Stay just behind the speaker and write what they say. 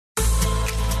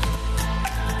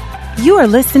You are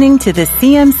listening to the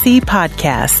CMC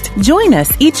Podcast. Join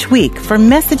us each week for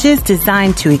messages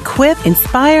designed to equip,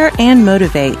 inspire, and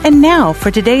motivate. And now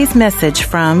for today's message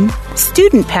from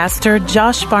Student Pastor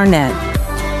Josh Barnett.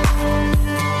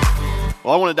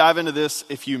 Well, I want to dive into this.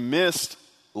 If you missed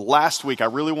last week, I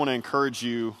really want to encourage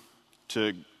you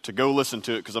to go listen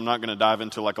to it, because I'm not going to dive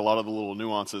into like a lot of the little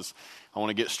nuances. I want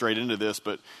to get straight into this,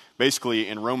 but basically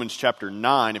in Romans chapter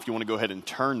 9, if you want to go ahead and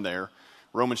turn there,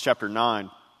 Romans chapter 9,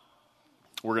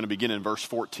 we're going to begin in verse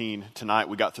 14 tonight.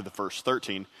 We got through the first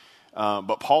 13.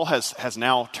 But Paul has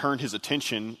now turned his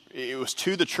attention. It was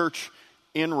to the church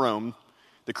in Rome,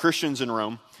 the Christians in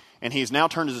Rome, and he's now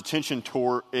turned his attention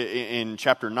toward, in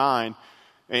chapter 9,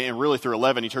 and really through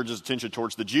 11, he turns his attention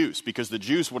towards the Jews, because the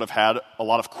Jews would have had a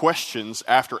lot of questions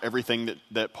after everything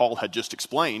that Paul had just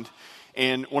explained.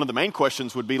 And one of the main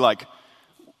questions would be like,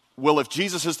 well, if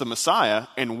Jesus is the Messiah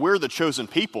and we're the chosen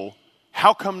people,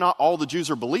 how come not all the Jews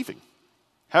are believing?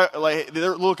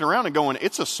 They're looking around and going,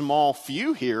 it's a small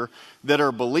few here that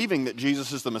are believing that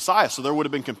Jesus is the Messiah. So there would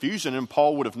have been confusion, and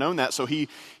Paul would have known that. So he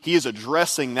is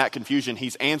addressing that confusion.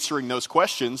 He's answering those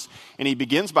questions, and he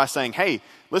begins by saying, hey,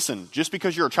 listen, just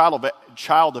because you're a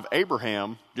child of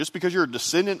Abraham, just because you're a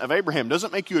descendant of Abraham,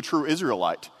 doesn't make you a true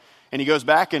Israelite. And he goes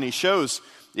back and he shows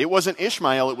it wasn't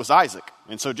Ishmael, it was Isaac.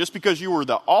 And so just because you were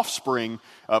the offspring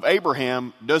of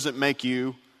Abraham doesn't make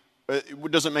you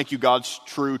God's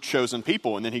true chosen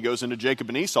people. And then he goes into Jacob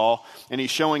and Esau, and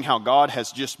he's showing how God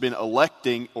has just been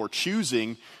electing or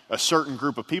choosing a certain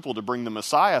group of people to bring the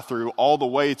Messiah through, all the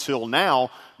way till now.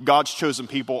 God's chosen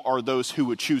people are those who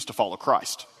would choose to follow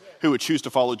Christ, who would choose to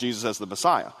follow Jesus as the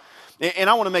Messiah. And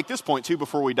I want to make this point too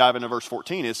before we dive into verse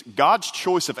 14, is God's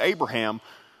choice of Abraham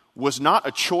was not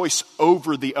a choice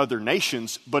over the other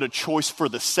nations, but a choice for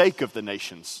the sake of the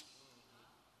nations.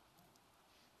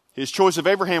 His choice of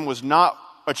Abraham was not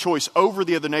a choice over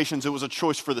the other nations. It was a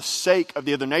choice for the sake of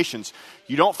the other nations.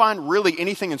 You don't find really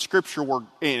anything in Scripture,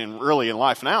 and really in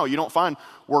life now, you don't find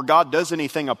where God does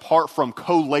anything apart from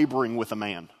co-laboring with a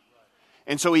man.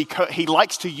 And so he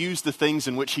likes to use the things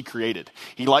in which he created.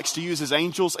 He likes to use his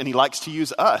angels, and he likes to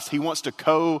use us. He wants to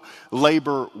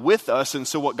co-labor with us. And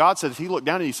so what God said is, he looked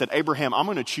down and he said, Abraham, I'm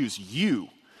going to choose you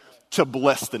to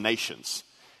bless the nations.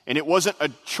 And it wasn't a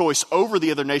choice over the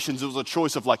other nations. It was a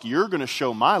choice of like, you're going to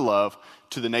show my love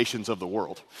to the nations of the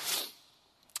world.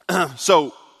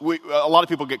 So a lot of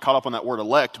people get caught up on that word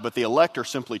elect, but the elect are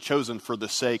simply chosen for the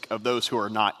sake of those who are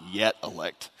not yet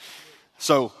elect.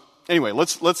 So anyway,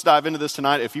 let's dive into this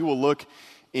tonight. If you will look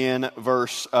in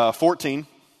verse 14,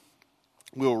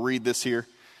 we'll read this here.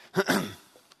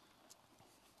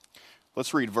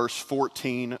 Let's read verse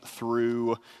 14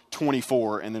 through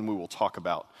 24, and then we will talk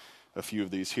about a few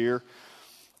of these here.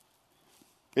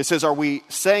 It says, are we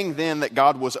saying then that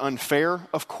God was unfair?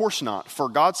 Of course not. For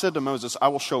God said to Moses, I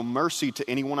will show mercy to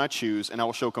anyone I choose, and I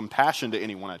will show compassion to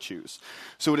anyone I choose.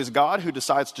 So it is God who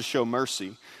decides to show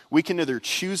mercy. We can neither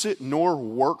choose it nor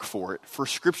work for it. For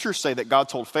scriptures say that God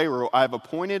told Pharaoh, I have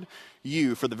appointed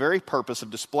you for the very purpose of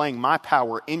displaying my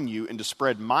power in you and to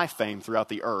spread my fame throughout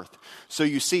the earth. So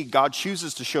you see, God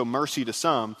chooses to show mercy to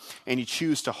some, and he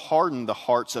chooses to harden the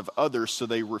hearts of others so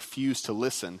they refuse to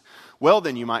listen. Well,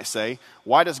 then you might say,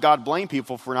 why does God blame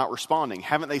people for not responding?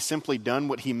 Haven't they simply done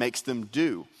what he makes them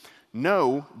do?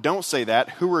 No, don't say that.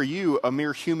 Who are you, a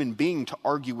mere human being, to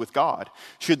argue with God?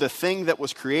 Should the thing that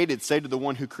was created say to the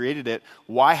one who created it,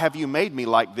 why have you made me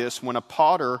like this? When a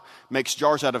potter makes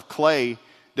jars out of clay,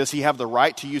 does he have the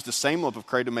right to use the same lump of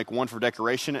clay to make one for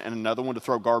decoration and another one to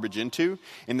throw garbage into?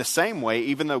 In the same way,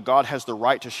 even though God has the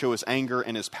right to show his anger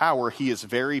and his power, he is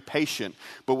very patient,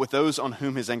 but with those on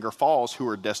whom his anger falls, who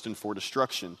are destined for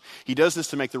destruction. He does this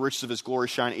to make the riches of his glory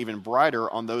shine even brighter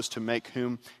on those to make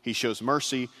whom he shows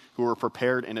mercy, who are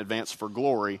prepared in advance for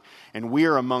glory. And we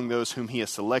are among those whom he has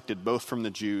selected, both from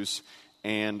the Jews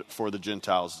and for the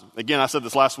Gentiles. Again, I said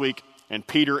this last week, and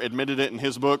Peter admitted it in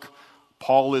his book.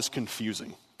 Paul is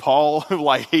confusing. Paul,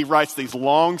 he writes these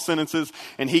long sentences,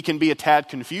 and he can be a tad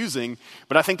confusing,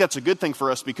 but I think that's a good thing for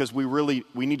us, because we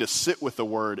need to sit with the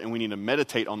word, and we need to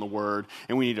meditate on the word,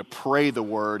 and we need to pray the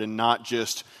word, and not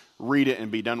just read it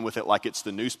and be done with it like it's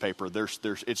the newspaper.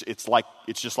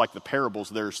 It's just like the parables.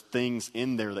 There's things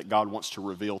in there that God wants to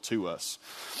reveal to us.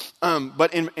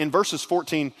 But in verses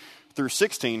 14 through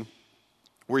 16,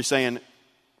 where he's saying,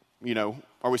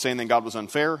 are we saying that God was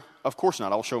unfair? Of course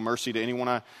not. I'll show mercy to anyone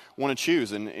I want to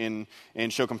choose, and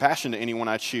show compassion to anyone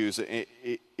I choose.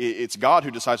 It's God who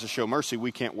decides to show mercy.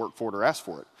 We can't work for it or ask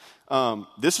for it.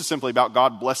 This is simply about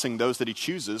God blessing those that he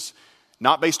chooses,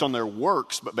 not based on their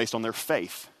works, but based on their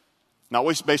faith. Not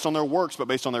always based on their works, but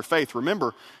based on their faith.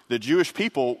 Remember, the Jewish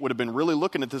people would have been really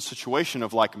looking at this situation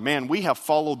of like, man, we have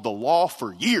followed the law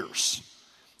for years,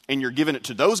 and you're giving it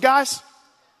to those guys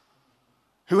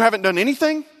who haven't done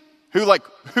anything,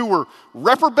 who were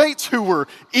reprobates, who were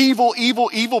evil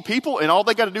people, and all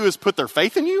they got to do is put their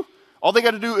faith in you. All they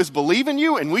got to do is believe in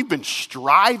you, and we've been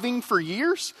striving for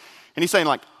years. And he's saying,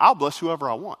 like, I'll bless whoever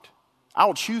I want. I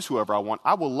will choose whoever I want.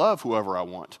 I will love whoever I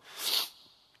want.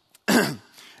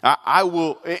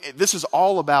 This is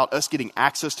all about us getting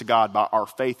access to God by our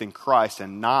faith in Christ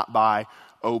and not by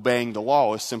obeying the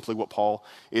law, is simply what Paul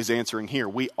is answering here.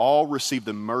 We all receive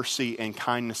the mercy and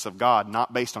kindness of God,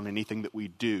 not based on anything that we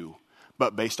do,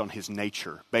 but based on his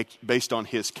nature, based on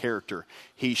his character.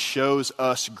 He shows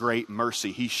us great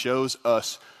mercy. He shows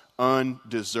us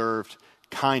undeserved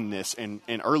kindness. And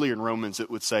earlier in Romans it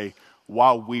would say,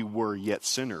 while we were yet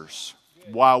sinners,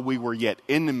 while we were yet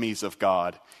enemies of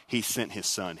God, he sent his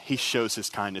son. He shows his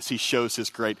kindness. He shows his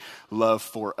great love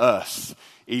for us,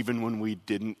 even when we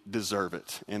didn't deserve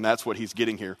it. And that's what he's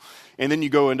getting here. And then you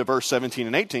go into verse 17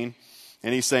 and 18,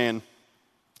 and he's saying,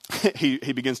 he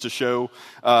begins to show,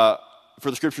 for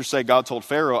the scriptures say, God told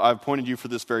Pharaoh, I've appointed you for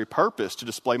this very purpose, to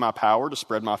display my power, to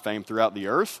spread my fame throughout the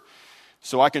earth,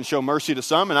 so I can show mercy to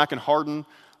some, and I can harden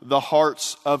the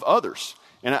hearts of others.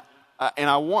 And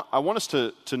I want us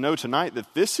to know tonight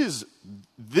that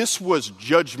this was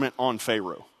judgment on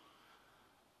Pharaoh.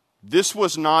 This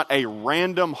was not a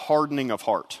random hardening of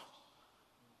heart.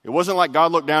 It wasn't like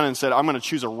God looked down and said, I'm going to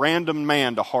choose a random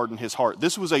man to harden his heart.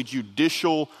 This was a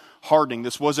judicial hardening.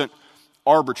 This wasn't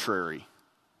arbitrary.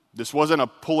 This wasn't a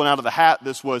pulling out of the hat.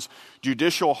 This was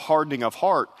judicial hardening of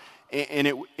heart. And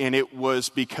it was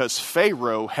because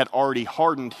Pharaoh had already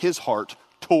hardened his heart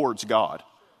towards God.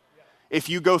 If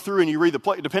you go through and you read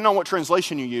depending on what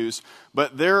translation you use,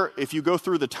 but if you go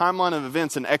through the timeline of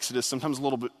events in Exodus, sometimes a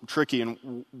little bit tricky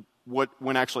in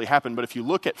when actually happened, but if you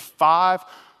look at 5,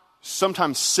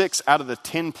 sometimes 6 out of the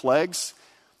 10 plagues,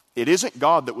 it isn't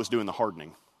God that was doing the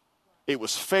hardening. It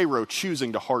was Pharaoh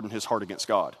choosing to harden his heart against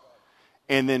God.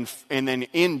 And then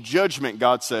in judgment,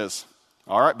 God says,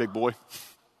 all right, big boy.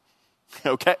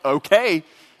 Okay.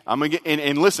 I'm going to get,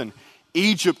 and listen,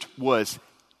 Egypt was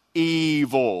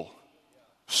evil.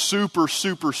 Super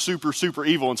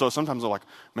evil. And so sometimes they're like,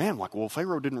 man, well,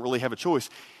 Pharaoh didn't really have a choice.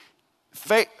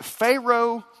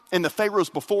 Pharaoh and the pharaohs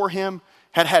before him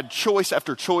had choice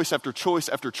after choice after choice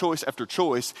after choice after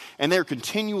choice, and they're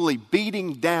continually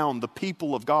beating down the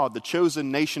people of God, the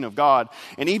chosen nation of God.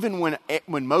 And even when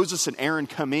Moses and Aaron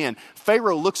come in,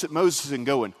 Pharaoh looks at Moses and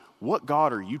going, what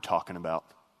God are you talking about?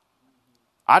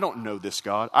 I don't know this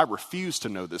God. I refuse to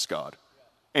know this God.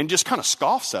 And just kind of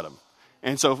scoffs at him.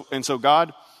 And so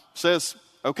God says,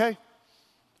 okay,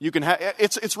 you can have.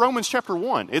 It's Romans chapter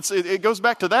 1. It goes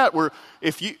back to that where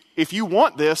if you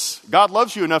want this, God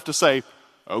loves you enough to say,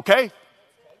 okay,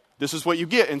 this is what you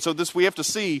get. And so we have to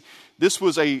see this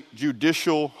was a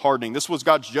judicial hardening. This was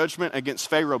God's judgment against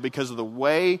Pharaoh because of the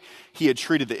way he had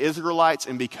treated the Israelites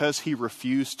and because he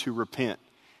refused to repent.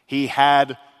 He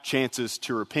had chances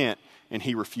to repent and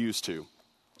he refused to.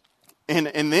 And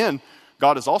then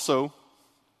God is also,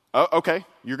 okay,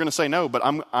 you're going to say no, but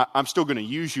I'm still going to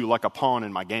use you like a pawn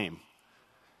in my game.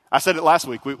 I said it last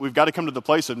week. We've got to come to the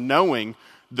place of knowing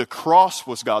the cross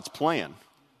was God's plan,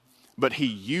 but he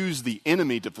used the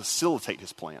enemy to facilitate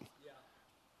his plan.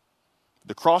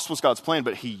 The cross was God's plan,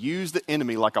 but he used the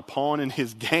enemy like a pawn in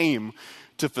his game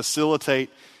to facilitate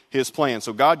his plan.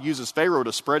 So God uses Pharaoh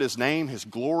to spread his name, his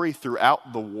glory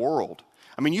throughout the world.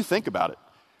 I mean, you think about it.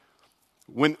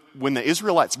 When the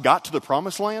Israelites got to the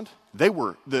promised land,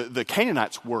 the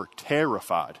Canaanites were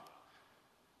terrified.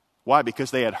 Why?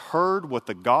 Because they had heard what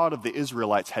the God of the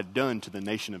Israelites had done to the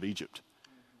nation of Egypt.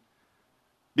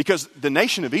 Because the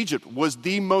nation of Egypt was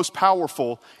the most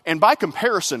powerful, and by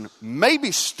comparison,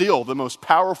 maybe still the most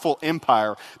powerful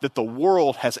empire that the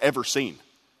world has ever seen.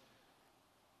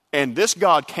 And this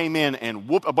God came in and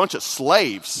whooped a bunch of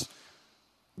slaves,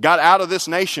 got out of this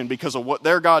nation because of what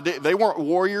their God did. They weren't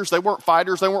warriors, they weren't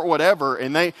fighters, they weren't whatever,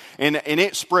 and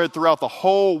it spread throughout the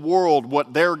whole world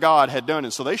what their God had done.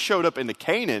 And so they showed up into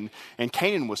Canaan, and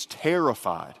Canaan was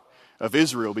terrified of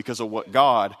Israel because of what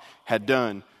God had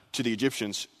done to the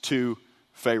Egyptians, to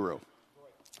Pharaoh.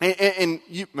 We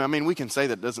can say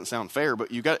that doesn't sound fair, but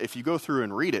if you go through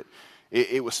and read it,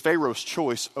 it was Pharaoh's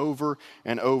choice over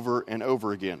and over and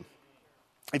over again.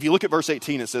 If you look at verse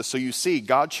 18, it says, so you see,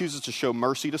 God chooses to show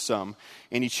mercy to some,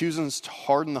 and he chooses to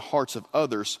harden the hearts of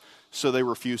others, so they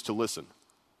refuse to listen.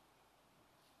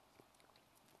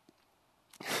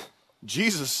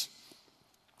 Jesus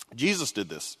Jesus did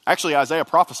this. Actually, Isaiah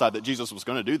prophesied that Jesus was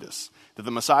going to do this, that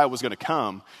the Messiah was going to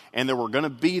come, and there were going to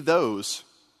be those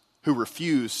who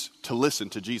refuse to listen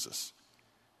to Jesus.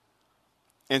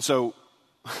 And so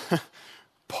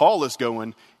Paul is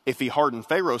going, if he hardened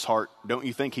Pharaoh's heart, don't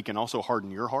you think he can also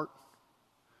harden your heart?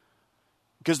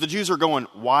 Because the Jews are going,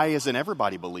 why isn't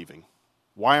everybody believing?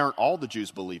 Why aren't all the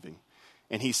Jews believing?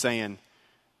 And he's saying,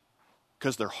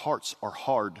 because their hearts are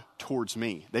hard towards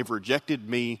me. They've rejected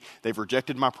me. They've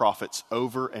rejected my prophets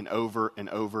over and over and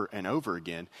over and over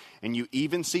again. And you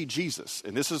even see Jesus.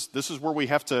 And this is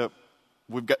where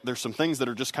there's some things that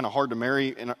are just kind of hard to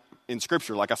marry in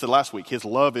Scripture. Like I said last week, his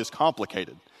love is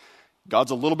complicated.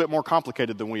 God's a little bit more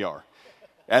complicated than we are.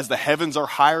 As the heavens are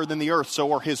higher than the earth,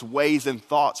 so are his ways and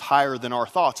thoughts higher than our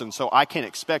thoughts. And so I can't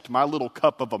expect my little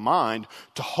cup of a mind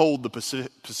to hold the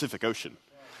Pacific Ocean.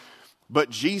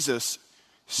 But Jesus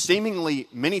seemingly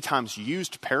many times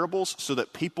used parables so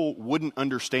that people wouldn't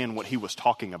understand what he was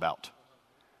talking about.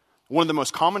 One of the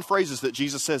most common phrases that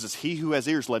Jesus says is, he who has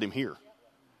ears, let him hear.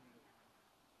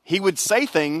 He would say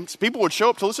things, people would show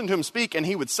up to listen to him speak, and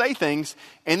he would say things,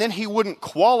 and then he wouldn't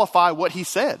qualify what he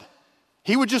said.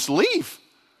 He would just leave.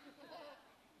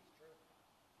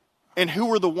 And who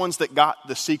were the ones that got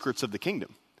the secrets of the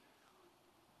kingdom?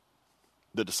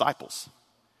 The disciples.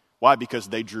 Why? Because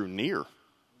they drew near.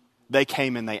 They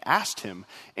came and they asked him.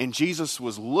 And Jesus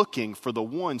was looking for the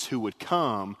ones who would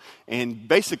come and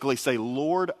basically say,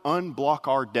 Lord, unblock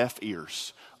our deaf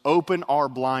ears. Open our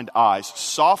blind eyes.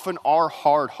 Soften our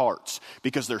hard hearts.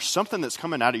 Because there's something that's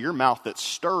coming out of your mouth that's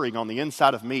stirring on the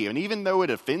inside of me. And even though it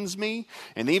offends me,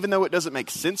 and even though it doesn't make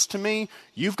sense to me,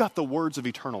 you've got the words of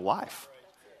eternal life.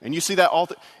 And you see that all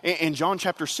in John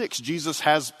chapter 6, Jesus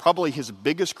has probably his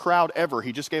biggest crowd ever.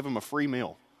 He just gave them a free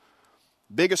meal.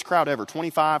 Biggest crowd ever,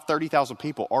 25, 30,000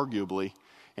 people, arguably.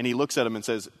 And he looks at them and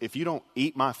says, if you don't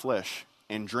eat my flesh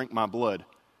and drink my blood,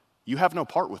 you have no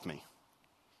part with me.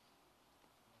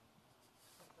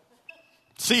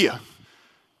 See ya.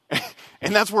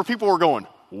 And that's where people were going,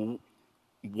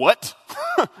 what?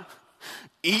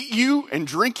 Eat you and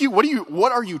drink you?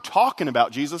 What are you talking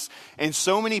about, Jesus? And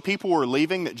so many people were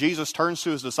leaving that Jesus turns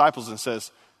to his disciples and says,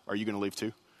 are you going to leave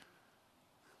too?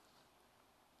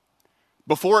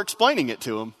 Before explaining it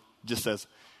to him, just says,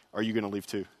 are you going to leave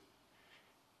too?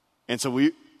 And so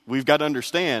we've got to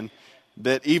understand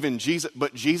that even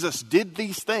Jesus did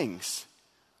these things.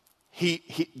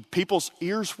 People's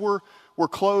ears were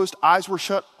closed, eyes were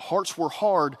shut, hearts were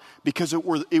hard, because it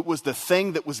was the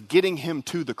thing that was getting him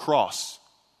to the cross.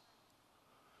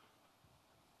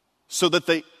 So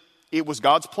that it was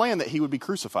God's plan that he would be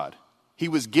crucified. He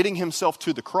was getting himself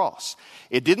to the cross.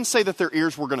 It didn't say that their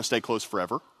ears were going to stay closed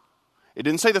forever. It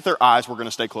didn't say that their eyes were going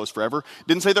to stay closed forever. It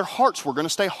didn't say their hearts were going to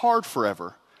stay hard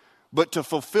forever. But to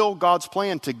fulfill God's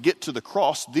plan to get to the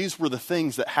cross, these were the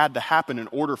things that had to happen in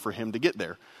order for him to get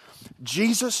there.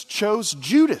 Jesus chose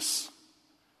Judas.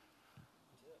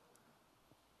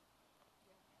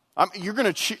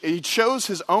 He chose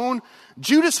his own.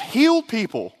 Judas healed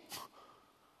people.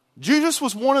 Judas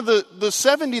was one of the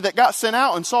 70 that got sent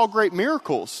out and saw great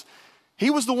miracles. He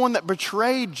was the one that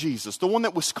betrayed Jesus, the one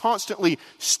that was constantly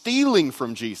stealing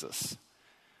from Jesus.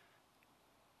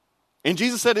 And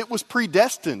Jesus said it was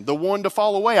predestined, the one to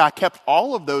fall away. I kept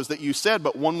all of those that you said,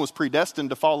 but one was predestined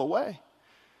to fall away.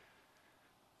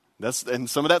 And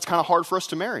some of that's kind of hard for us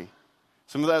to marry.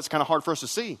 Some of that's kind of hard for us to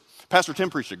see. Pastor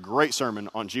Tim preached a great sermon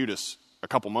on Judas a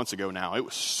couple months ago now. It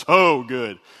was so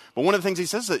good. But one of the things he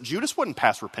says is that Judas wasn't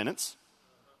past repentance.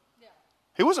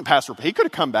 He wasn't past repentance. He could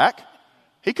have come back.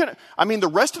 The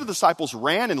rest of the disciples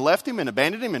ran and left him and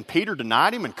abandoned him, and Peter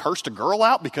denied him and cursed a girl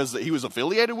out because he was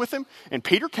affiliated with him, and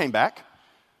Peter came back.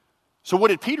 So what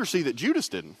did Peter see that Judas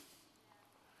didn't?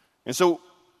 And so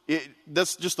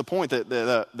that's just the point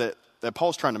that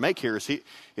Paul's trying to make here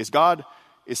is God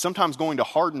is sometimes going to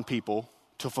harden people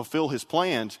to fulfill his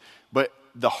plans, but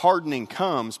the hardening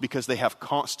comes because they have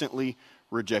constantly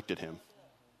rejected him.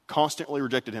 Constantly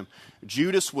rejected him.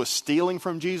 Judas was stealing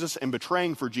from Jesus and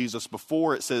betraying for Jesus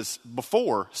before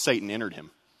Satan entered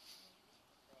him.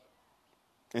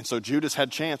 And so Judas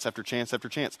had chance after chance after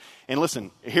chance. And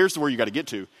listen, here's where you got to get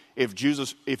to. If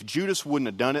Judas wouldn't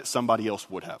have done it, somebody else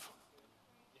would have.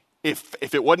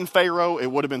 If it wasn't Pharaoh, it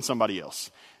would have been somebody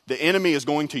else. The enemy is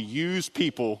going to use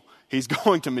people. He's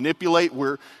going to manipulate.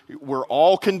 We're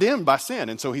all condemned by sin,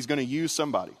 and so he's going to use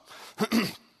somebody.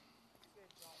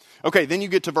 Okay, then you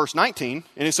get to verse 19,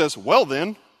 and it says, well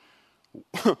then,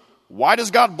 why does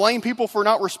God blame people for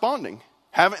not responding?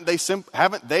 Haven't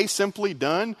they simply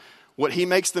done what he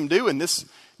makes them do? And this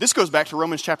goes back to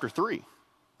Romans chapter 3. It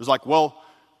was like, well,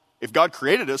 if God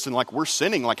created us and like we're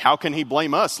sinning, like how can he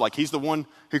blame us? Like he's the one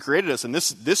who created us. And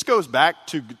this goes back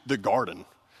to the garden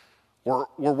where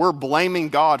we're blaming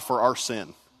God for our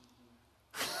sin.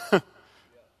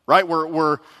 Right?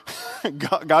 Where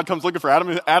God comes looking for Adam,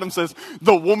 and Adam says,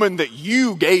 the woman that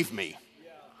you gave me.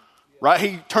 Right?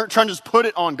 He trying to just put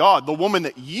it on God. The woman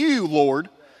that you, Lord,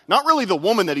 not really the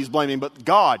woman that he's blaming, but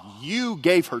God, you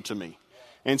gave her to me.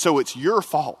 And so it's your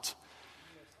fault.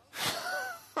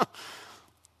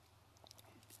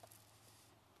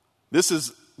 This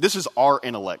is our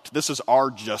intellect. This is our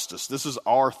justice. This is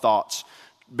our thoughts.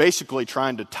 Basically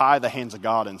trying to tie the hands of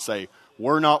God and say,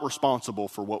 we're not responsible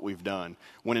for what we've done.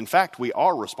 When in fact we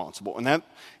are responsible.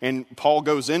 And Paul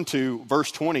goes into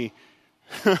verse 20.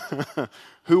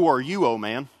 Who are you, O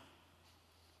man,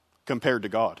 compared to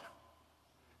God?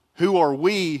 Who are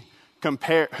we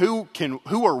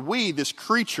who are we, this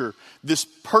creature, this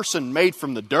person made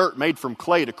from the dirt, made from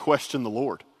clay, to question the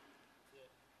Lord?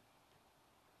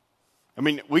 I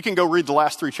mean, we can go read the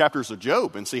last 3 chapters of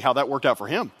Job and see how that worked out for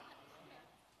him.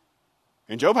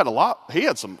 And Job he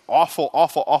had some awful,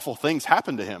 awful, awful things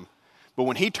happen to him. But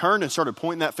when he turned and started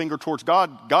pointing that finger towards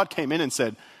God, God came in and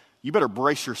said, you better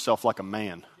brace yourself like a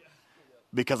man,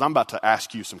 because I'm about to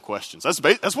ask you some questions.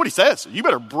 That's what he says. You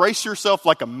better brace yourself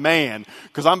like a man,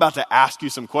 because I'm about to ask you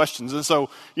some questions. And so,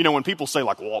 when people say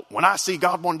like, well, when I see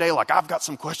God one day, like I've got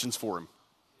some questions for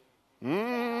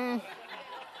him.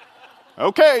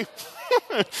 Okay.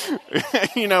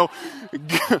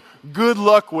 Good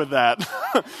luck with that.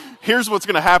 Here's what's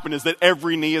going to happen is that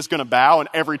every knee is going to bow and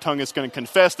every tongue is going to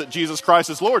confess that Jesus Christ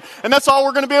is Lord. And that's all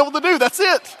we're going to be able to do. That's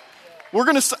it. We're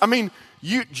going to,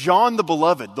 John the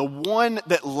Beloved, the one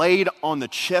that laid on the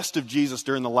chest of Jesus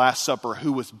during the Last Supper,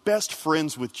 who was best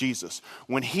friends with Jesus.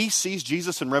 When he sees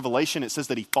Jesus in Revelation, it says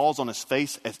that he falls on his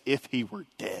face as if he were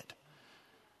dead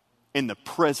in the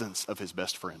presence of his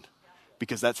best friend.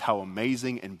 Because that's how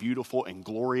amazing and beautiful and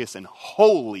glorious and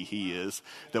holy he is,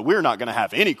 that we're not going to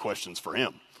have any questions for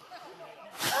him.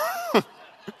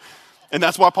 And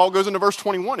that's why Paul goes into verse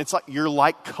 21. It's like, you're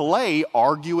like clay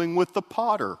arguing with the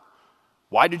potter.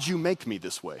 Why did you make me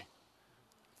this way?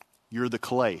 You're the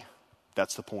clay.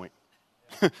 That's the point.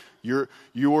 You're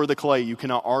the clay. You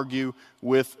cannot argue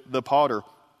with the potter.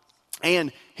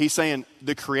 And he's saying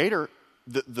the creator,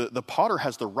 the potter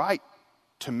has the right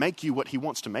to make you what he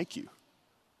wants to make you.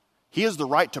 He has the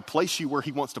right to place you where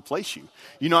he wants to place you.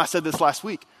 I said this last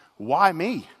week. Why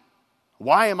me?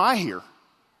 Why am I here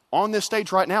on this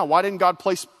stage right now? Why didn't God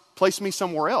place me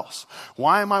somewhere else?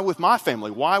 Why am I with my family?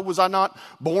 Why was I not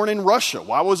born in Russia?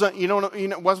 Why wasn't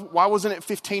why wasn't it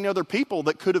 15 other people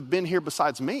that could have been here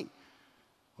besides me?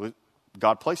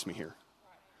 God placed me here.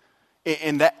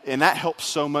 And that helps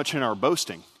so much in our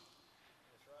boasting.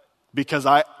 Because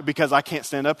I can't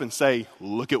stand up and say,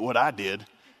 look at what I did.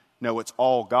 No, it's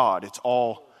all God. It's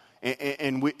all,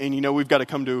 and we've got to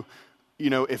come to,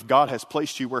 if God has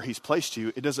placed you where he's placed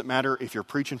you, it doesn't matter if you're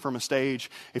preaching from a stage,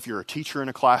 if you're a teacher in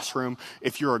a classroom,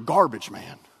 if you're a garbage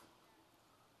man.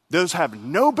 Those have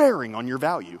no bearing on your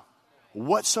value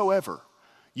whatsoever.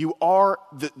 You are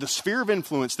the sphere of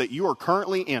influence that you are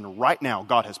currently in right now.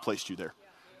 God has placed you there.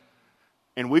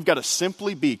 And we've got to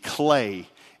simply be clay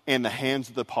in the hands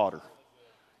of the potter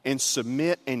and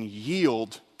submit and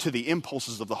yield to the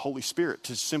impulses of the Holy Spirit,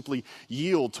 to simply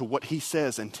yield to what he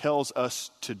says and tells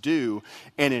us to do.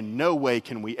 And in no way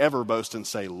can we ever boast and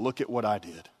say, look at what I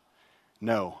did.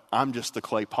 No, I'm just the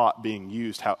clay pot being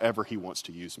used however he wants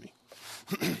to use me.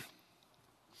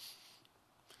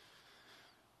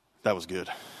 That was good.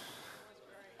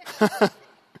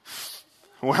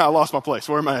 Well, I lost my place.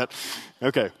 Where am I at?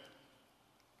 Okay.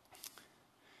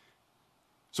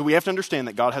 So we have to understand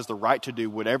that God has the right to do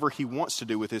whatever he wants to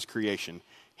do with his creation.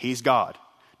 He's God.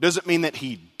 Doesn't mean that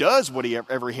he does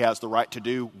whatever he has the right to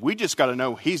do. We just got to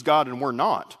know he's God and we're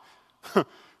not.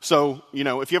 So,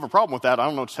 if you have a problem with that, I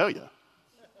don't know what to tell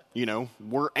you.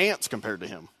 We're ants compared to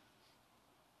him.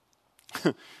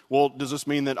 Well, does this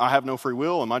mean that I have no free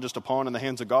will? Am I just a pawn in the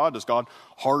hands of God? Does God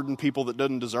harden people that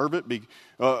doesn't deserve it?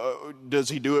 Does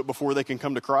he do it before they can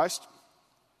come to Christ?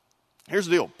 Here's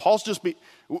the deal.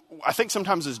 I think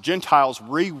sometimes as Gentiles,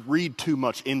 we read too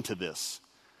much into this.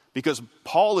 Because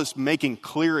Paul is making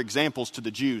clear examples to the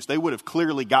Jews. They would have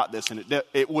clearly got this and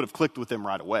it would have clicked with them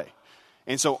right away.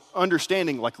 And so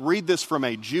understanding, read this from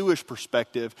a Jewish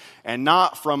perspective and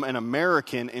not from an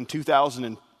American in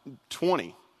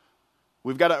 2020.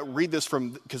 We've got to read this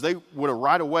because they would have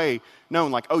right away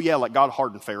known God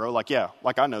hardened Pharaoh.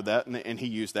 I know that and he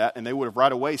used that. And they would have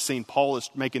right away seen Paul as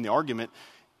making the argument,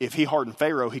 if he hardened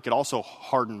Pharaoh, he could also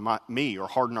harden me or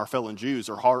harden our fellow Jews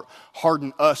or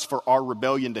harden us for our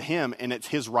rebellion to him, and it's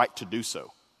his right to do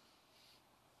so.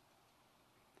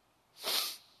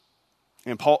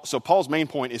 And Paul's main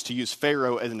point is to use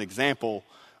Pharaoh as an example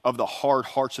of the hard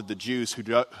hearts of the Jews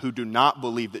who do not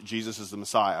believe that Jesus is the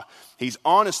Messiah. He's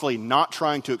honestly not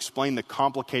trying to explain the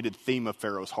complicated theme of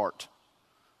Pharaoh's heart.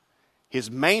 His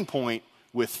main point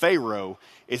with Pharaoh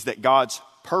is that God's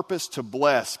purpose to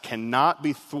bless cannot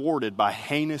be thwarted by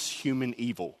heinous human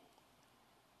evil.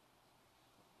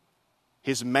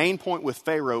 His main point with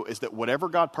Pharaoh is that whatever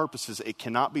God purposes, it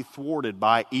cannot be thwarted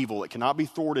by evil. It cannot be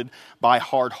thwarted by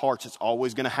hard hearts. It's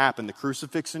always going to happen. The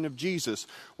crucifixion of Jesus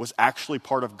was actually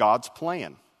part of God's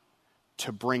plan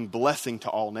to bring blessing to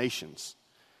all nations.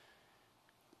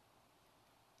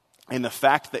 And the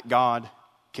fact that God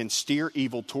can steer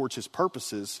evil towards his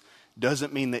purposes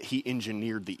doesn't mean that he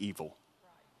engineered the evil.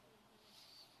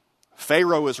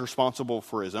 Pharaoh is responsible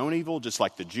for his own evil, just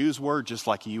like the Jews were, just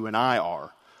like you and I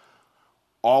are.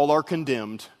 All are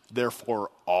condemned,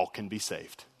 therefore all can be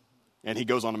saved. And he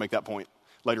goes on to make that point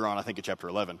later on, I think in chapter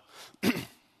 11.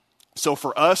 So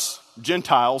for us,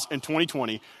 Gentiles in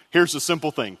 2020, here's the simple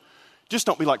thing. Just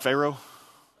don't be like Pharaoh.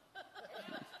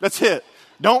 That's it.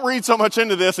 Don't read so much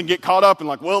into this and get caught up in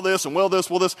like, will this and will this,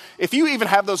 will this. If you even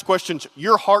have those questions,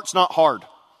 your heart's not hard.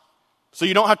 So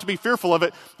you don't have to be fearful of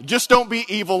it. Just don't be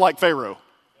evil like Pharaoh.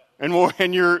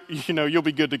 And you'll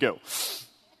be good to go.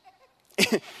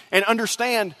 And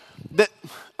understand that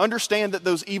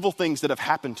those evil things that have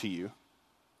happened to you,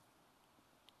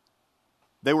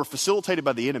 they were facilitated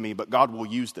by the enemy, but God will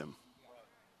use them.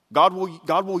 God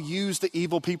will use the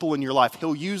evil people in your life.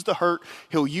 He'll use the hurt.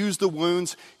 He'll use the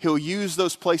wounds. He'll use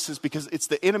those places because it's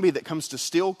the enemy that comes to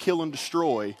steal, kill, and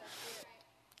destroy.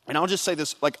 And I'll just say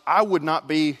this, like I would not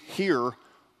be here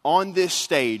on this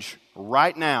stage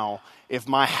right now if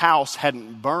my house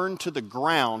hadn't burned to the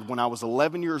ground when I was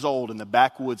 11 years old in the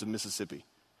backwoods of Mississippi.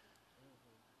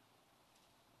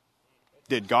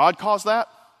 Did God cause that?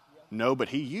 No, but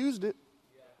he used it.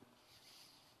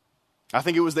 I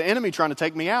think it was the enemy trying to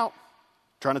take me out,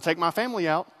 trying to take my family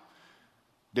out.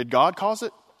 Did God cause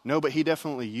it? No, but he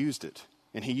definitely used it.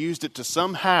 And he used it to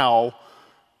somehow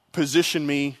position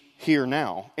me here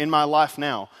now, in my life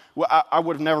now. Well, I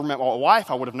would have never met my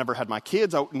wife. I would have never had my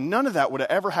kids. None of that would have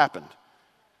ever happened.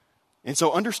 And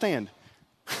so understand,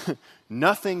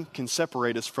 nothing can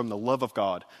separate us from the love of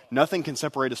God. Nothing can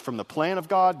separate us from the plan of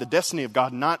God, the destiny of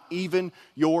God, not even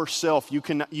yourself.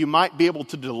 You might be able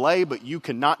to delay, but you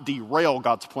cannot derail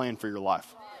God's plan for your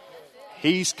life.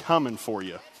 He's coming for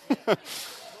you. All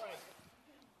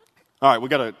right, we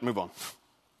got to move on.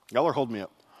 Y'all are holding me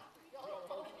up.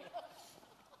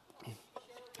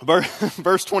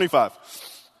 Verse 25.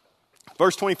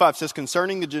 Verse 25 says,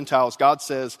 concerning the Gentiles, God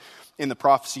says in the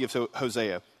prophecy of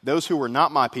Hosea, those who were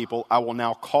not my people, I will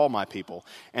now call my people,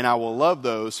 and I will love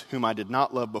those whom I did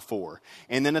not love before.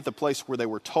 And then at the place where they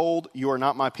were told, you are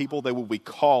not my people, they will be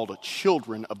called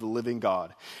children of the living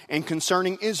God. And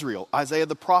concerning Israel, Isaiah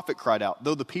the prophet cried out,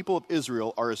 though the people of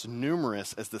Israel are as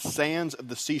numerous as the sands of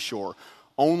the seashore,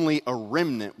 only a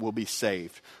remnant will be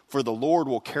saved. For the Lord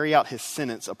will carry out his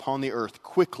sentence upon the earth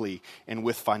quickly and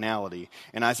with finality.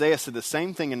 And Isaiah said the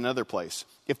same thing in another place.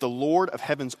 If the Lord of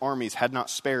heaven's armies had not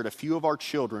spared a few of our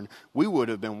children, we would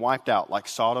have been wiped out like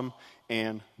Sodom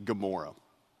and Gomorrah.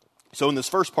 So in this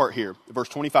first part here, verse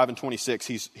 25 and 26,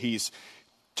 he's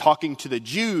talking to the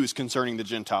Jews concerning the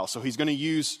Gentiles. So he's going to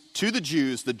use to the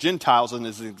Jews, the Gentiles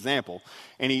as an example.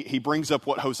 And he brings up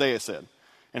what Hosea said.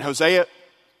 And Hosea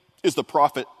is the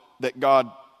prophet that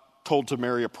God told to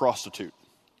marry a prostitute.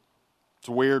 It's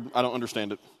weird. I don't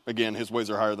understand it. Again, his ways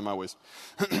are higher than my ways.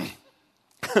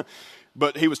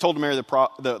 But he was told to marry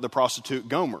the prostitute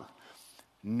Gomer,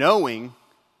 knowing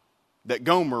that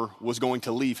Gomer was going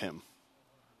to leave him.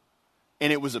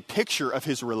 And it was a picture of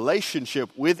his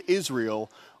relationship with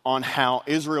Israel on how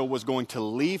Israel was going to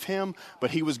leave him,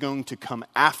 but he was going to come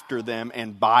after them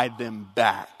and buy them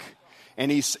back.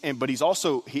 But he's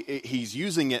also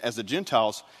using it as the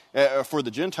Gentiles for the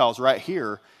Gentiles right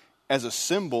here as a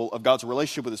symbol of God's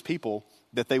relationship with his people,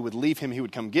 that they would leave him, he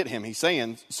would come get him. He's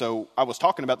saying, so I was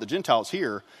talking about the Gentiles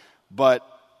here, but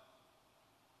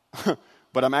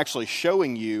I'm actually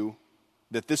showing you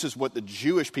that this is what the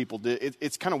Jewish people did.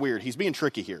 It's kind of weird. He's being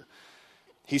tricky here.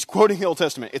 He's quoting the Old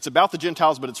Testament. It's about the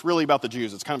Gentiles, but it's really about the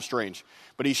Jews. It's kind of strange.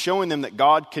 But he's showing them that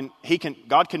God can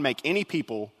make any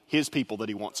people his people that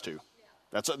he wants to.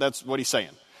 That's what he's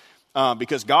saying.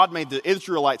 Because God made the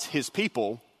Israelites his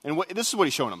people, and this is what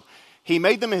he's showing them. He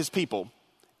made them his people,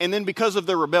 and then because of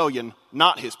their rebellion,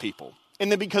 not his people.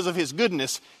 And then because of his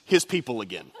goodness, his people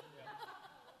again.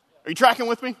 Are you tracking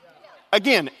with me?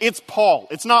 Again, it's Paul.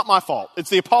 It's not my fault. It's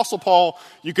the Apostle Paul.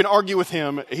 You can argue with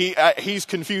him. He's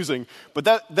confusing. But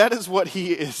that is what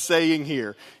he is saying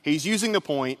here. He's using the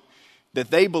point that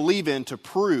they believe in to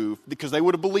prove, because they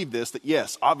would have believed this, that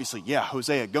yes, obviously, yeah,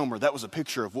 Hosea, Gomer, that was a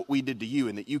picture of what we did to you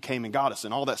and that you came and got us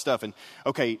and all that stuff. And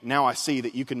okay, now I see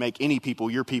that you can make any people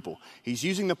your people. He's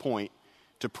using the point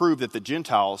to prove that the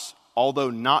Gentiles, although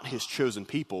not his chosen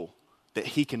people, that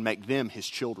he can make them his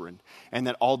children. And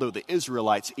that although the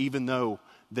Israelites, even though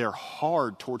they're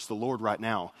hard towards the Lord right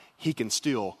now, he can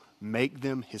still make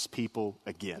them his people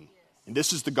again. And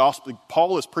this is the gospel.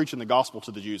 Paul is preaching the gospel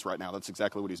to the Jews right now. That's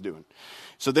exactly what he's doing.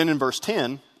 So then in verse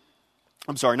 10,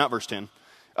 I'm sorry, not verse 10,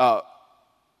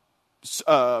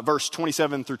 verse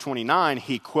 27 through 29,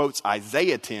 he quotes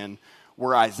Isaiah 10,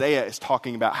 where Isaiah is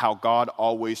talking about how God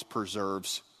always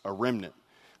preserves a remnant.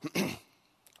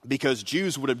 Because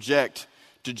Jews would object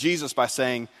to Jesus by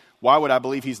saying, why would I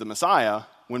believe he's the Messiah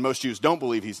when most Jews don't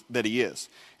believe that he is?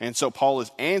 And so Paul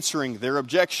is answering their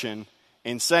objection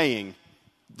and saying,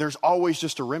 there's always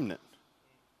just a remnant.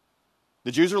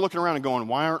 The Jews are looking around and going,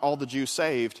 why aren't all the Jews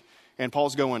saved? And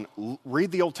Paul's going,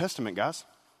 read the Old Testament, guys.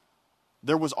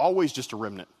 There was always just a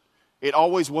remnant. It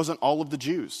always wasn't all of the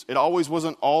Jews. It always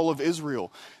wasn't all of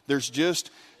Israel. There's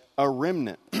just a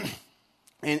remnant.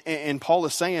 And Paul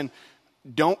is saying,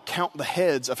 don't count the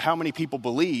heads of how many people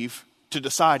believe to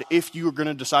decide if you are going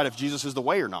to decide if Jesus is the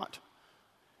way or not.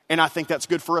 And I think that's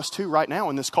good for us too right now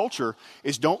in this culture,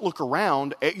 is don't look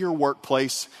around at your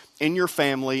workplace, in your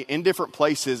family, in different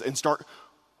places and start,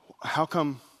 how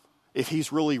come if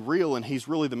he's really real and he's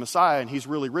really the Messiah and he's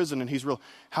really risen and he's real,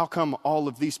 how come all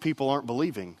of these people aren't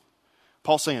believing?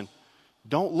 Paul's saying,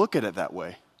 don't look at it that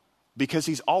way, because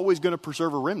he's always going to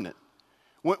preserve a remnant.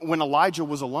 When Elijah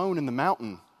was alone in the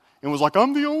mountain and was like,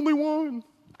 I'm the only one.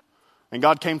 And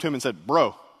God came to him and said,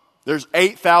 bro, there's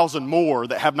 8,000 more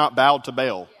that have not bowed to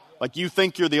Baal. Like, you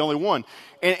think you're the only one.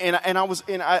 And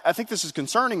I think this is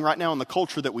concerning right now in the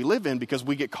culture that we live in, because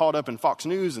we get caught up in Fox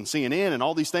News and CNN and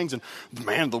all these things, and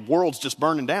man, the world's just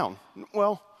burning down.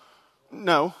 Well,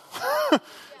 no.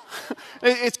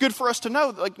 It's good for us to know.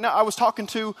 Like, no, I was talking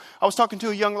to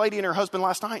a young lady and her husband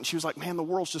last night, and she was like, man, the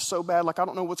world's just so bad. Like, I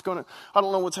don't know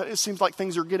it seems like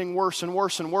things are getting worse and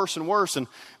worse and worse and worse. And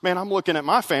man, I'm looking at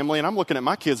my family and I'm looking at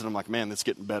my kids and I'm like, man, it's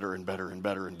getting better and better and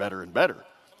better and better and better.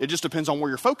 It just depends on where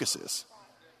your focus is.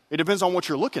 It depends on what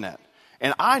you're looking at.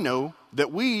 And I know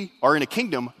that we are in a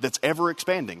kingdom that's ever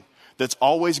expanding, that's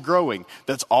always growing,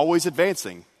 that's always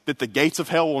advancing, that the gates of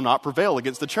hell will not prevail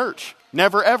against the church.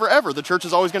 Never, ever, ever. The church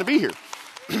is always going to be here.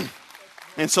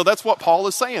 And so that's what Paul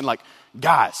is saying. Like,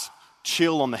 guys,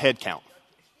 chill on the head count.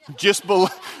 Just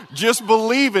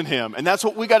believe in him. And that's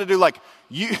what we got to do. Like,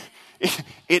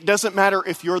 it doesn't matter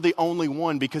if you're the only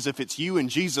one, because if it's you and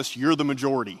Jesus, you're the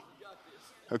majority.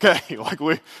 Okay, like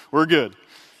we're good.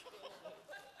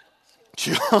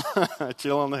 Chill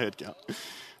on the head count.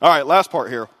 All right, last part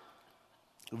here.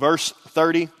 Verse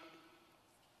 30.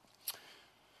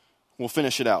 We'll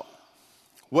finish it out.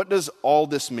 What does all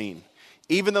this mean?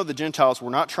 Even though the Gentiles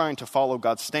were not trying to follow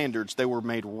God's standards, they were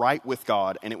made right with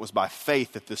God, and it was by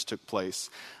faith that this took place.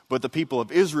 But the people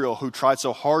of Israel, who tried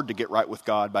so hard to get right with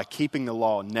God by keeping the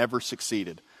law, never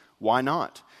succeeded. Why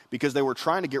not? Because they were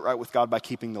trying to get right with God by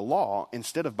keeping the law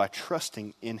instead of by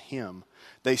trusting in him.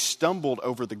 They stumbled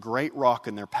over the great rock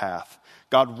in their path.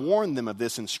 God warned them of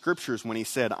this in scriptures when he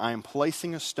said, I am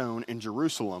placing a stone in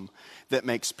Jerusalem that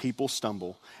makes people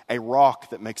stumble, a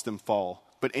rock that makes them fall.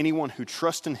 But anyone who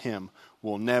trusts in him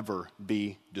will never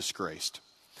be disgraced.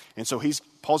 And so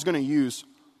Paul's going to use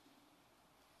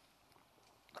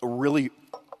a really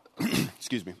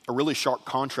sharp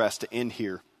contrast to end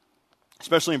here,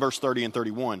 especially in verse 30 and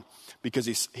 31, because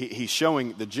he's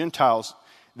showing the Gentiles,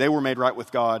 they were made right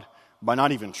with God by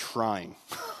not even trying.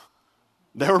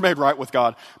 They were made right with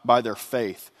God by their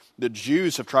faith. The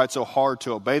Jews have tried so hard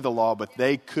to obey the law, but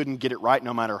they couldn't get it right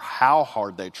no matter how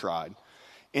hard they tried.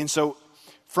 And so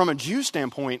from a Jew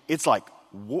standpoint, it's like,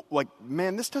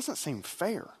 man, this doesn't seem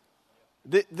fair.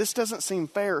 This doesn't seem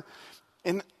fair.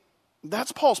 And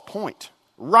that's Paul's point.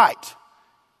 Right.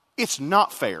 It's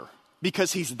not fair,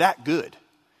 because he's that good.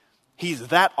 He's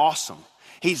that awesome.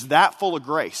 He's that full of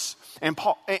grace. And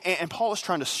Paul is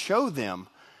trying to show them,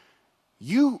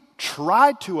 you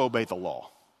tried to obey the law,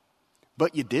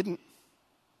 but you didn't.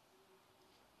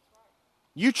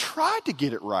 You tried to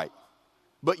get it right,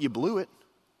 but you blew it.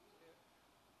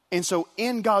 And so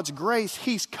in God's grace,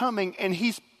 he's coming, and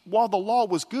while the law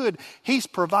was good, he's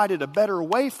provided a better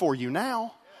way for you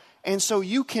now. And so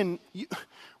you can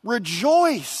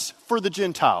rejoice for the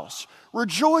Gentiles.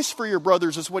 Rejoice for your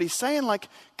brothers is what he's saying. Like,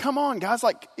 come on, guys.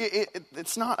 Like,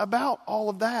 it's not about all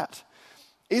of that.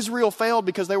 Israel failed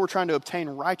because they were trying to obtain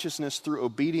righteousness through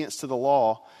obedience to the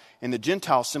law, and the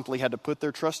Gentiles simply had to put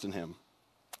their trust in him.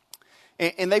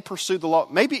 And they pursued the law,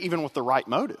 maybe even with the right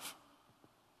motive.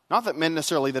 Not that meant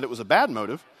necessarily that it was a bad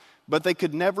motive, but they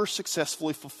could never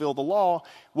successfully fulfill the law.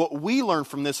 What we learn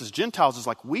from this as Gentiles is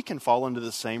like we can fall into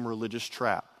the same religious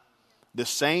trap. The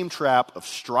same trap of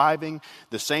striving,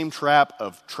 the same trap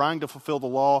of trying to fulfill the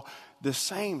law, the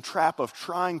same trap of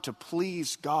trying to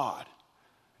please God,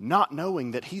 not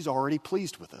knowing that He's already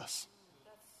pleased with us.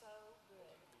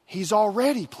 He's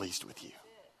already pleased with you.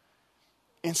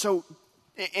 And so,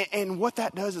 and what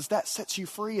that does is that sets you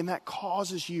free, and that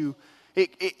causes you,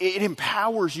 it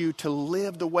empowers you to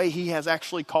live the way He has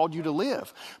actually called you to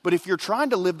live. But if you're trying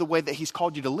to live the way that He's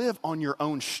called you to live on your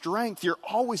own strength, you're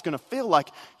always going to feel like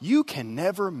you can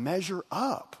never measure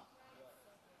up.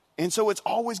 And so it's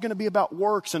always going to be about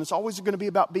works, and it's always going to be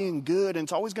about being good, and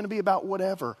it's always going to be about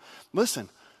whatever. Listen,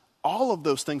 all of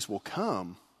those things will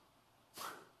come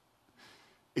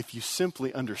if you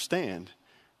simply understand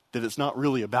that it's not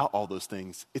really about all those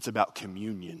things. It's about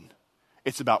communion.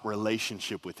 It's about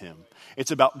relationship with Him.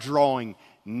 It's about drawing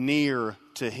near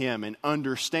to Him and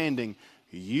understanding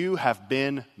you have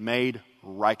been made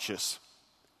righteous.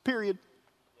 Period.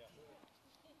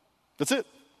 That's it.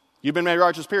 You've been made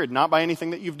righteous, period. Not by anything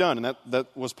that you've done. And that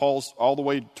was Paul's all the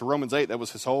way to Romans 8. That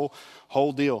was his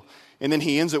whole deal. And then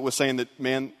he ends it with saying that,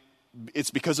 man,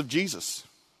 it's because of Jesus.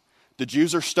 The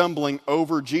Jews are stumbling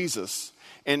over Jesus.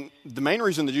 And the main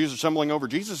reason the Jews are stumbling over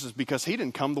Jesus is because He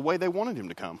didn't come the way they wanted Him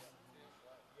to come.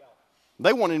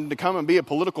 They wanted Him to come and be a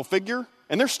political figure.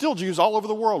 And there's still Jews all over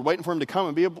the world waiting for Him to come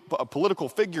and be a political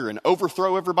figure and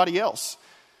overthrow everybody else.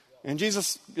 And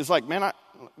Jesus is like, man,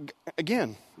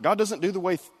 again, God doesn't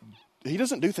do He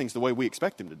doesn't do things the way we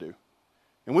expect Him to do.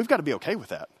 And we've got to be okay with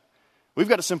that. We've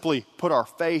got to simply put our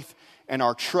faith and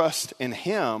our trust in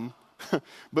Him.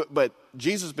 But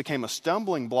Jesus became a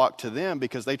stumbling block to them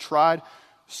because they tried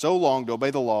so long to obey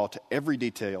the law to every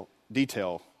detail.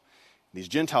 These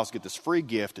Gentiles get this free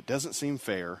gift. It doesn't seem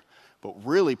fair. But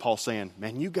really, Paul's saying,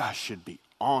 man, you guys should be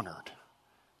honored.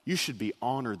 You should be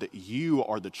honored that you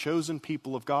are the chosen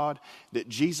people of God, that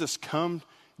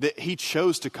that He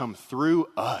chose to come through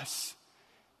us.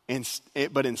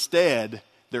 But instead,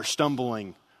 they're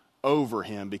stumbling over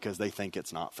Him because they think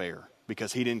it's not fair,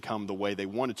 because He didn't come the way they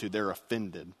wanted to. They're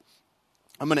offended.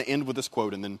 I'm going to end with this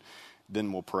quote, and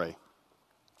then we'll pray.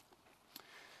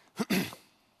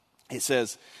 It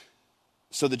says,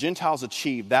 so the Gentiles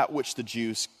achieved that which the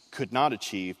Jews could not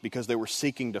achieve because they were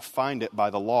seeking to find it by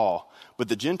the law. But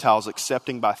the Gentiles,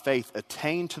 accepting by faith,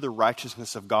 attained to the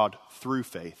righteousness of God through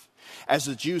faith. As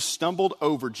the Jews stumbled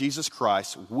over Jesus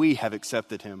Christ, we have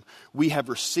accepted Him. We have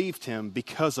received Him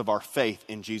because of our faith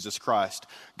in Jesus Christ.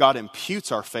 God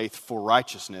imputes our faith for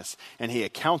righteousness, and He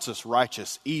accounts us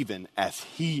righteous even as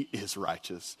He is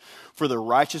righteous. For the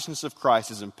righteousness of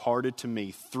Christ is imparted to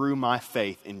me through my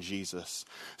faith in Jesus.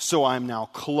 So I am now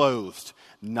clothed,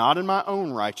 not in my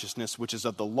own righteousness, which is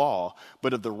of the law,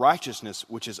 but of the righteousness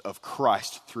which is of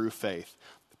Christ through faith.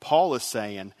 Paul is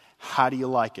saying, how do you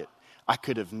like it? I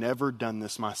could have never done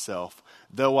this myself.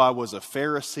 Though I was a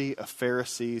Pharisee of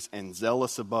Pharisees and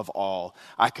zealous above all,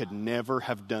 I could never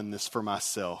have done this for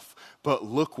myself. But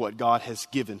look what God has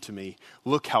given to me.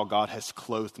 Look how God has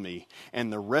clothed me.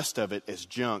 And the rest of it is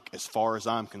junk as far as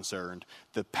I'm concerned.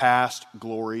 The past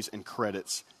glories and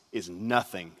credits is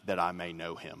nothing that I may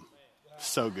know Him.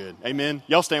 So good. Amen.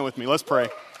 Y'all stand with me. Let's pray.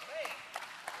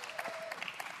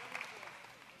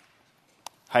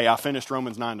 Hey, I finished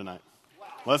Romans 9 tonight.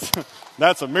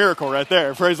 That's a miracle right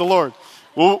there. Praise the Lord.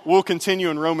 We'll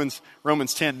continue in Romans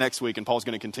 10 next week, and Paul's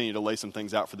going to continue to lay some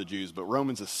things out for the Jews. But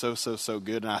Romans is so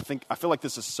good, and I feel like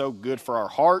this is so good for our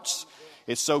hearts.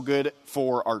 It's so good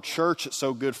for our church. It's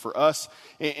so good for us.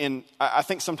 And I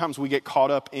think sometimes we get caught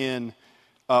up in,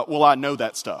 I know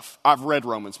that stuff. I've read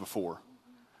Romans before.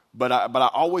 But I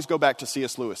always go back to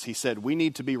C.S. Lewis. He said, we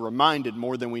need to be reminded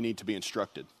more than we need to be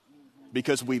instructed.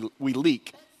 Because we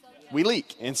leak. We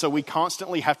leak. And so we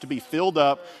constantly have to be filled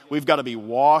up. We've got to be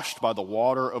washed by the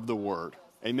water of the Word.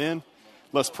 Amen?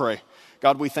 Let's pray.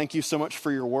 God, we thank You so much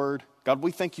for Your Word. God,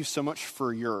 we thank You so much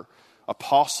for Your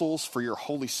apostles, for Your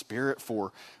Holy Spirit,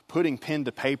 for putting pen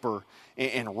to paper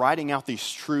and writing out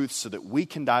these truths so that we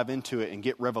can dive into it and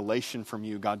get revelation from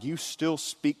You. God, You still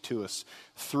speak to us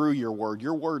through Your Word.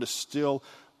 Your Word is still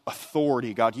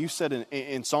authority. God, You said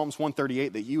in Psalms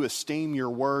 138 that You esteem Your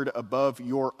Word above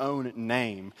Your own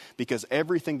name, because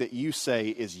everything that You say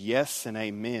is yes and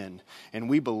amen. And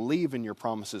we believe in Your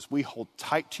promises. We hold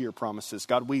tight to Your promises.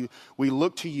 God, we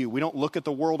look to You. We don't look at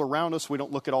the world around us. We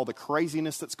don't look at all the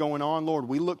craziness that's going on. Lord,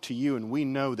 we look to You, and we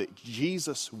know that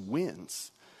Jesus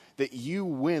wins, that you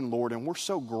win, Lord, and we're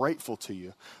so grateful to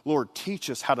you. Lord, teach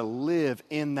us how to live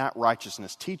in that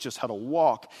righteousness. Teach us how to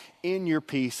walk in your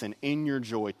peace and in your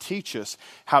joy. Teach us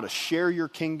how to share your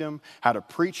kingdom, how to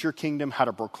preach your kingdom, how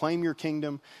to proclaim your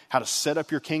kingdom, how to set up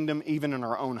your kingdom even in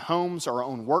our own homes, our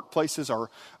own workplaces,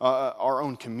 our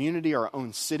own community, our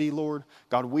own city, Lord.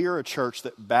 God, we are a church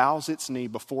that bows its knee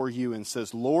before you and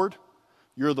says, Lord,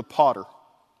 you're the potter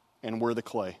and we're the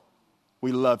clay.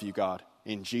 We love you, God.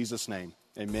 In Jesus' name,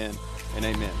 amen and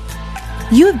amen.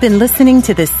 You have been listening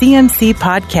to the CMC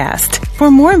podcast. For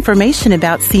more information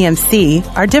about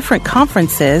CMC, our different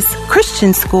conferences,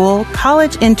 Christian school,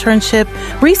 college internship,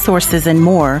 resources, and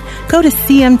more, go to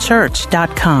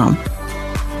cmchurch.com.